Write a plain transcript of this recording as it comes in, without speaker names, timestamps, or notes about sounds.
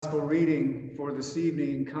gospel reading for this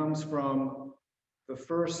evening comes from the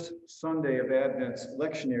first Sunday of Advent's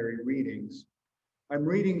lectionary readings. I'm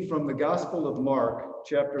reading from the Gospel of Mark,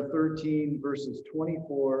 chapter 13, verses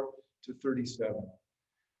 24 to 37.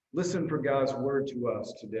 Listen for God's word to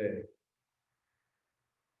us today.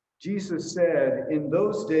 Jesus said, "In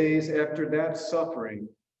those days after that suffering,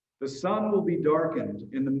 the sun will be darkened,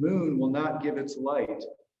 and the moon will not give its light,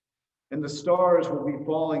 and the stars will be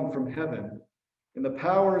falling from heaven, and the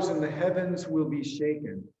powers in the heavens will be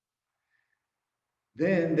shaken.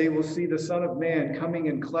 Then they will see the Son of Man coming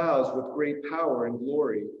in clouds with great power and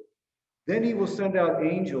glory. Then he will send out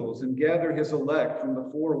angels and gather his elect from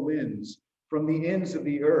the four winds, from the ends of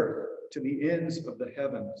the earth to the ends of the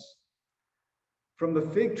heavens. From the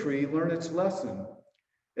fig tree, learn its lesson.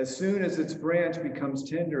 As soon as its branch becomes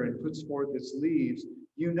tender and puts forth its leaves,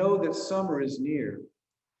 you know that summer is near.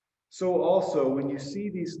 So also, when you see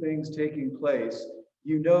these things taking place,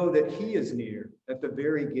 you know that he is near at the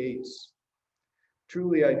very gates.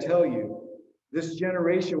 Truly, I tell you, this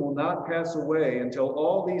generation will not pass away until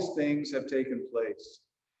all these things have taken place.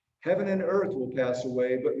 Heaven and earth will pass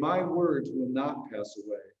away, but my words will not pass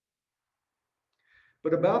away.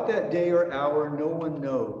 But about that day or hour, no one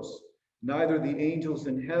knows, neither the angels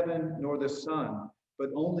in heaven nor the Son,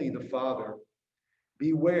 but only the Father.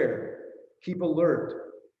 Beware, keep alert,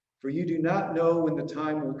 for you do not know when the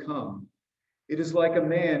time will come. It is like a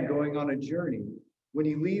man going on a journey when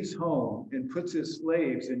he leaves home and puts his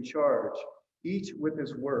slaves in charge, each with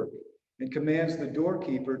his work, and commands the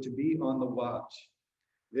doorkeeper to be on the watch.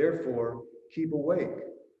 Therefore, keep awake,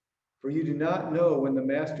 for you do not know when the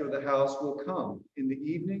master of the house will come, in the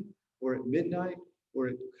evening, or at midnight, or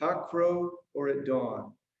at cockcrow, or at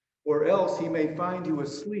dawn, or else he may find you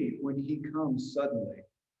asleep when he comes suddenly.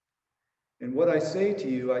 And what I say to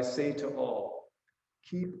you, I say to all,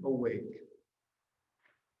 keep awake."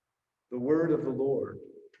 The word of the Lord.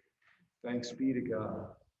 Thanks be to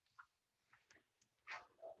God.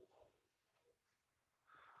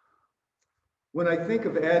 When I think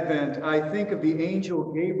of Advent, I think of the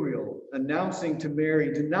angel Gabriel announcing to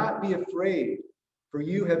Mary, "Do not be afraid, for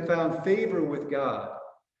you have found favor with God."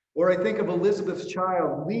 Or I think of Elizabeth's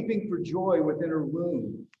child leaping for joy within her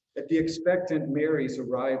womb at the expectant Mary's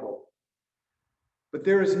arrival. But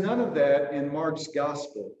there is none of that in Mark's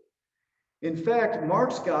gospel. In fact,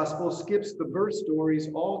 Mark's gospel skips the birth stories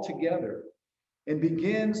altogether and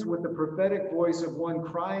begins with the prophetic voice of one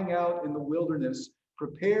crying out in the wilderness,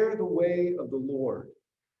 "Prepare the way of the Lord."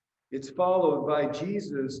 It's followed by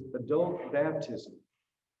Jesus' adult baptism.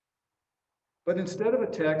 But instead of a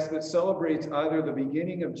text that celebrates either the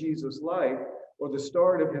beginning of Jesus' life or the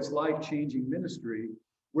start of his life-changing ministry,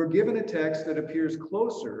 we're given a text that appears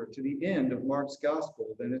closer to the end of Mark's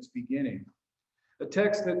gospel than its beginning. A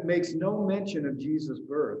text that makes no mention of Jesus'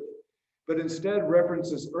 birth, but instead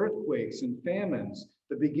references earthquakes and famines,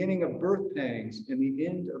 the beginning of birth pangs, and the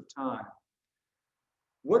end of time.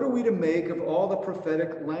 What are we to make of all the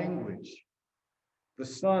prophetic language? The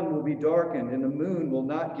sun will be darkened, and the moon will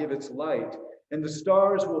not give its light, and the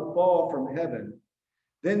stars will fall from heaven.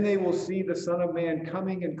 Then they will see the Son of Man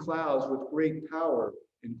coming in clouds with great power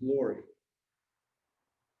and glory.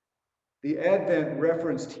 The Advent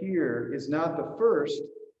referenced here is not the first,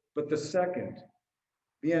 but the second,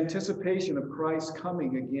 the anticipation of Christ's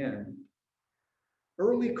coming again.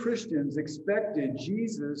 Early Christians expected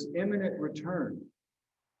Jesus' imminent return,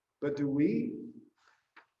 but do we?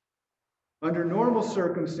 Under normal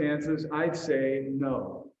circumstances, I'd say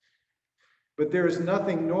no. But there is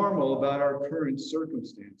nothing normal about our current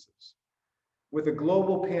circumstances. With a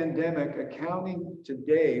global pandemic accounting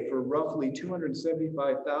today for roughly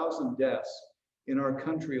 275,000 deaths in our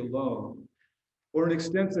country alone, or an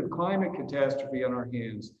extensive climate catastrophe on our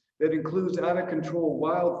hands that includes out-of-control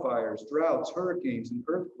wildfires, droughts, hurricanes, and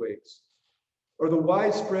earthquakes, or the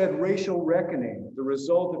widespread racial reckoning, the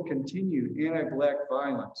result of continued anti-Black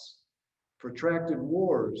violence, protracted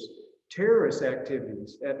wars, terrorist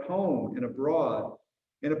activities at home and abroad,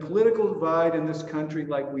 and a political divide in this country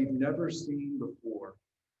like we've never seen before.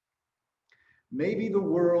 Maybe the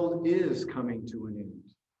world is coming to an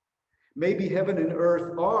end. Maybe heaven and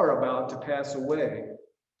earth are about to pass away.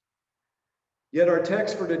 Yet our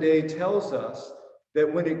text for today tells us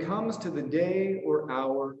that when it comes to the day or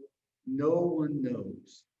hour, no one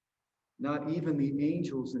knows, not even the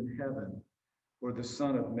angels in heaven or the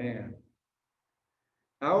Son of Man.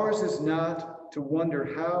 Ours is not to wonder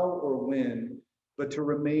how or when, but to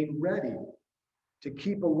remain ready, to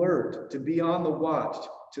keep alert, to be on the watch,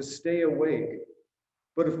 to stay awake.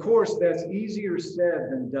 But of course, that's easier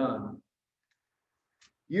said than done.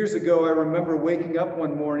 Years ago, I remember waking up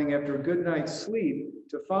one morning after a good night's sleep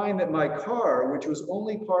to find that my car, which was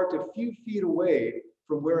only parked a few feet away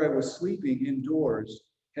from where I was sleeping indoors,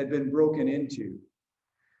 had been broken into.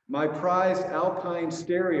 My prized Alpine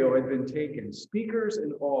stereo had been taken, speakers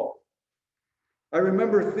and all. I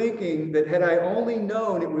remember thinking that had I only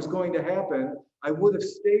known it was going to happen, I would have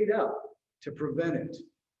stayed up to prevent it.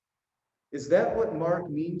 Is that what Mark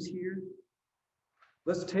means here?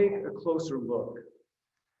 Let's take a closer look.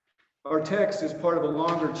 Our text is part of a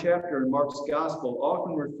longer chapter in Mark's gospel,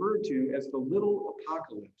 often referred to as the Little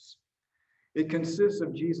Apocalypse. It consists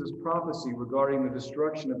of Jesus' prophecy regarding the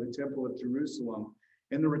destruction of the Temple of Jerusalem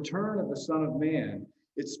and the return of the Son of Man.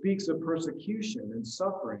 It speaks of persecution and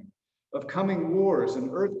suffering, of coming wars and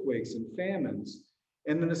earthquakes and famines,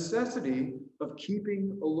 and the necessity of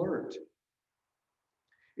keeping alert.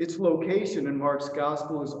 Its location in Mark's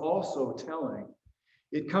gospel is also telling.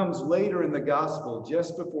 It comes later in the gospel,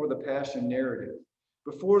 just before the Passion narrative,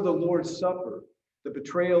 before the Lord's Supper, the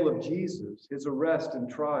betrayal of Jesus, his arrest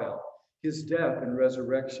and trial, his death and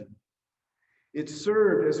resurrection. It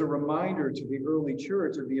served as a reminder to the early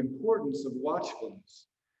church of the importance of watchfulness,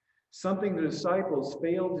 something the disciples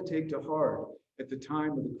failed to take to heart at the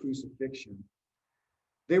time of the crucifixion.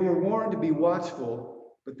 They were warned to be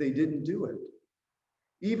watchful, but they didn't do it.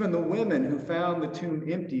 Even the women who found the tomb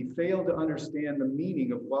empty failed to understand the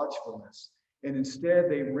meaning of watchfulness, and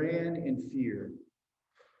instead they ran in fear.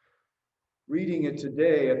 Reading it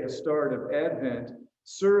today at the start of Advent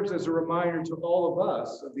serves as a reminder to all of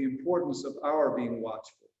us of the importance of our being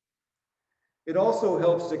watchful. It also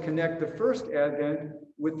helps to connect the first Advent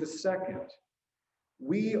with the second.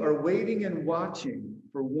 We are waiting and watching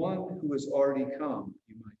for one who has already come,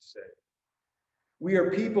 you might say. We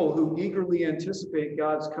are people who eagerly anticipate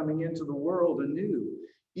God's coming into the world anew,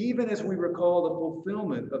 even as we recall the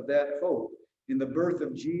fulfillment of that hope in the birth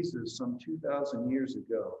of Jesus some 2,000 years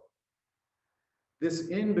ago. This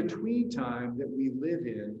in-between time that we live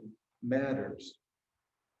in matters.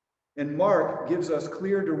 And Mark gives us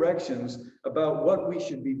clear directions about what we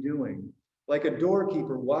should be doing. Like a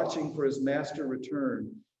doorkeeper watching for his master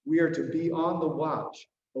return, we are to be on the watch,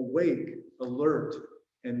 awake, alert,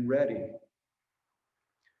 and ready.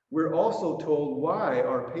 We're also told why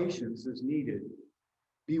our patience is needed.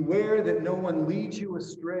 Beware that no one leads you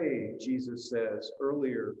astray, Jesus says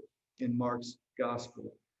earlier in Mark's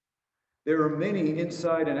gospel. There are many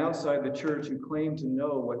inside and outside the church who claim to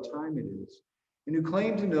know what time it is, and who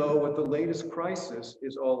claim to know what the latest crisis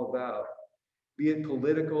is all about, be it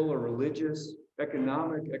political or religious,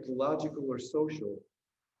 economic, ecological, or social.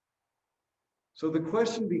 So the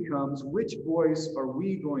question becomes, which voice are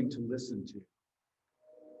we going to listen to?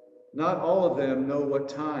 Not all of them know what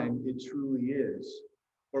time it truly is,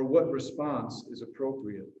 or what response is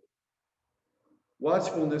appropriate.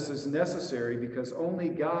 Watchfulness is necessary because only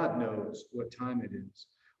God knows what time it is.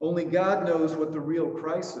 Only God knows what the real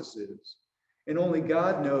crisis is, and only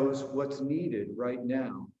God knows what's needed right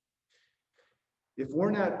now. If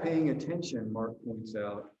we're not paying attention, Mark points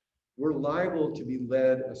out, we're liable to be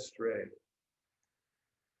led astray.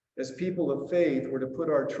 As people of faith, we're to put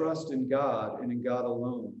our trust in God and in God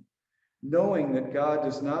alone, knowing that God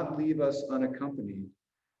does not leave us unaccompanied,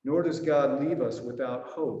 nor does God leave us without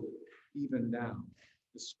hope, even now,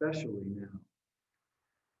 especially now.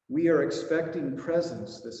 We are expecting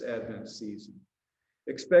presence this Advent season,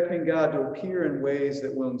 expecting God to appear in ways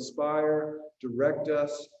that will inspire, direct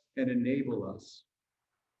us, and enable us.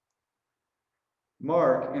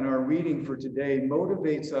 Mark, in our reading for today,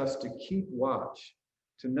 motivates us to keep watch,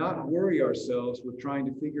 to not worry ourselves with trying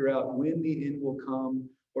to figure out when the end will come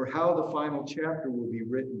or how the final chapter will be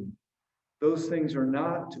written. Those things are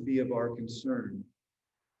not to be of our concern.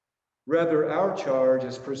 Rather, our charge,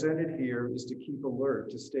 as presented here, is to keep alert,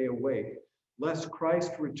 to stay awake, lest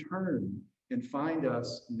Christ return and find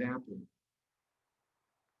us napping.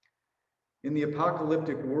 In the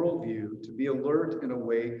apocalyptic worldview, to be alert and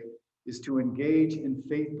awake is to engage in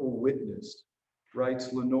faithful witness,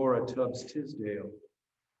 writes Lenora Tubbs Tisdale.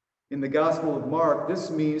 In the Gospel of Mark, this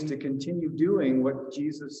means to continue doing what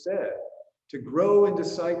Jesus said, to grow in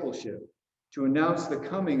discipleship, to announce the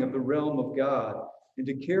coming of the realm of God, and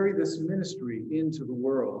to carry this ministry into the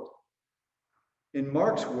world. In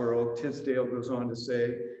Mark's world, Tisdale goes on to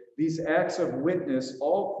say, these acts of witness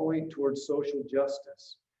all point towards social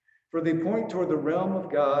justice, for they point toward the realm of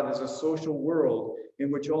God as a social world in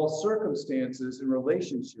which all circumstances and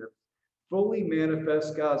relationships fully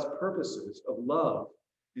manifest God's purposes of love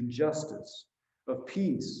and justice, of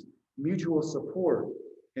peace, mutual support,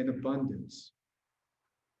 and abundance.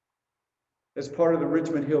 As part of the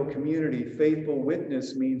Richmond Hill community, faithful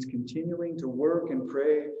witness means continuing to work and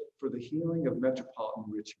pray for the healing of metropolitan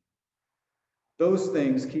Richmond. Those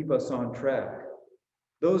things keep us on track.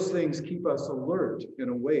 Those things keep us alert and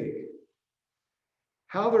awake.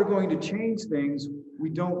 How they're going to change things, we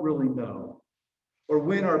don't really know. Or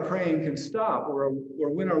when our praying can stop, or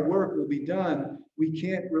when our work will be done, we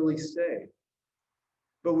can't really say.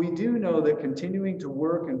 But we do know that continuing to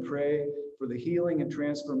work and pray for the healing and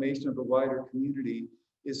transformation of the wider community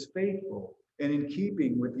is faithful and in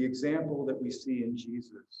keeping with the example that we see in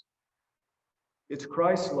Jesus. It's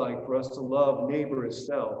Christ-like for us to love neighbor as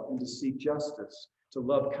self and to seek justice, to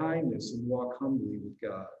love kindness and walk humbly with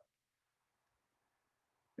God.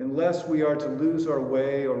 Unless we are to lose our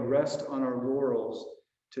way or rest on our laurels,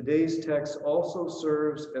 today's text also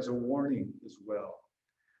serves as a warning as well,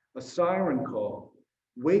 a siren call,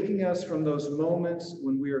 waking us from those moments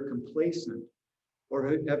when we are complacent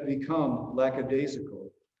or have become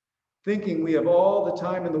lackadaisical, thinking we have all the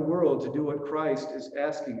time in the world to do what Christ is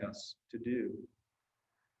asking us to do.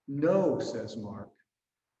 No, says Mark.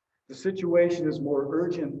 The situation is more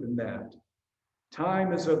urgent than that.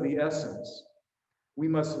 Time is of the essence. We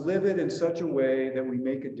must live it in such a way that we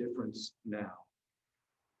make a difference now.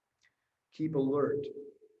 Keep alert,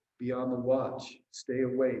 be on the watch, stay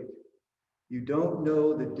awake. You don't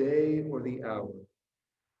know the day or the hour,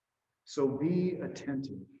 so be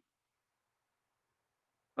attentive.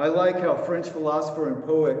 I like how French philosopher and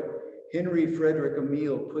poet Henry Frédéric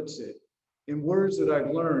Émile puts it in words that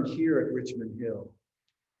I've learned here at Richmond Hill.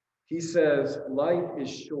 He says, life is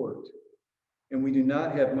short, and we do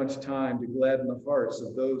not have much time to gladden the hearts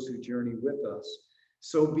of those who journey with us.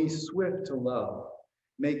 So be swift to love,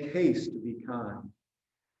 make haste to be kind.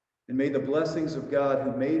 And may the blessings of God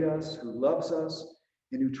who made us, who loves us,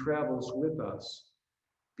 and who travels with us,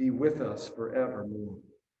 be with us forevermore.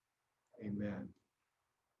 Amen.